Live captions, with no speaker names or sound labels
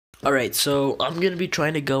Alright, so I'm gonna be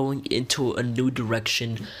trying to go into a new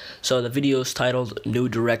direction. So the video is titled New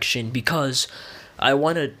Direction because I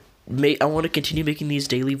wanna continue making these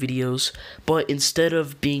daily videos, but instead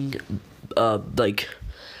of being like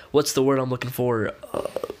what's the word I'm looking for?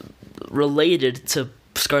 Related to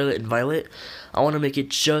Scarlet and Violet, I want to make it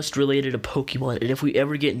just related to Pokemon. And if we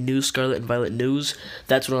ever get new Scarlet and Violet news,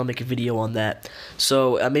 that's when I'll make a video on that.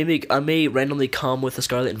 So I may randomly come with a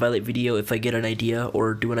Scarlet and Violet video if I get an idea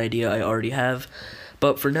or do an idea I already have.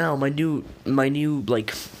 But for now, my new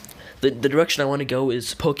like the direction I want to go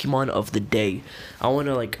is Pokemon of the day. I want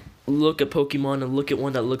to like look at Pokemon and look at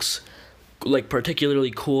one that looks like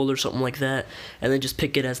particularly cool or something like that, and then just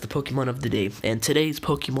pick it as the Pokemon of the day. And today's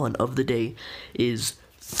Pokemon of the day is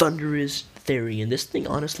Thundurus Therian. This thing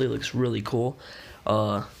honestly looks really cool.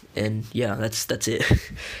 And yeah, that's it.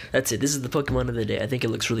 That's it. This is the Pokemon of the day. I think it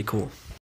looks really cool.